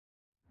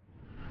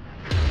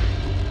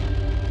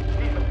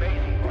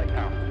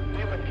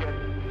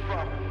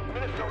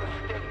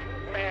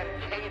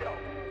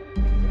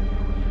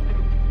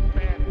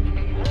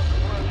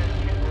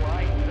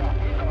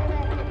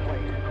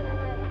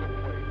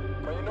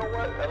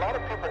what? A lot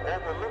of people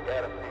overlook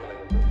Adam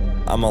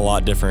Thielen. I'm a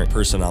lot different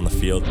person on the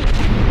field.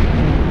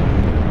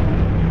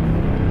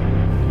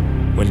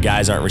 When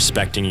guys aren't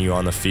respecting you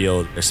on the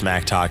field, they're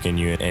smack talking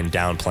you and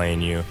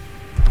downplaying you.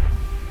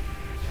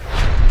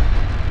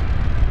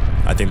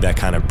 I think that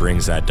kind of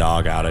brings that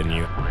dog out in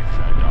you.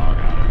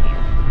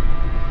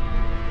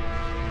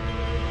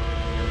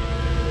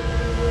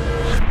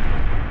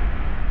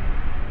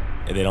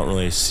 They don't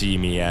really see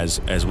me as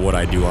what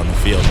I do on the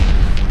field.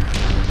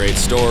 Great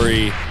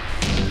story,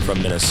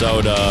 from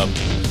Minnesota,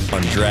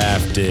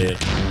 undrafted,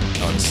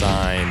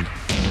 unsigned,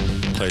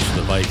 plays for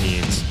the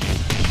Vikings.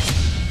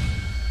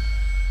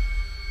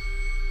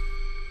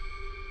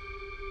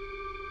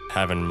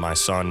 Having my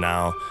son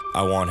now,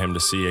 I want him to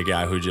see a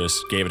guy who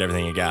just gave it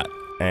everything he got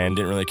and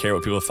didn't really care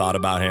what people thought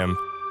about him,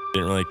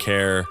 didn't really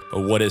care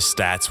what his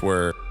stats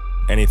were,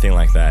 anything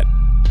like that.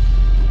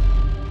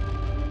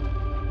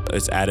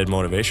 It's added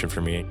motivation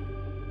for me.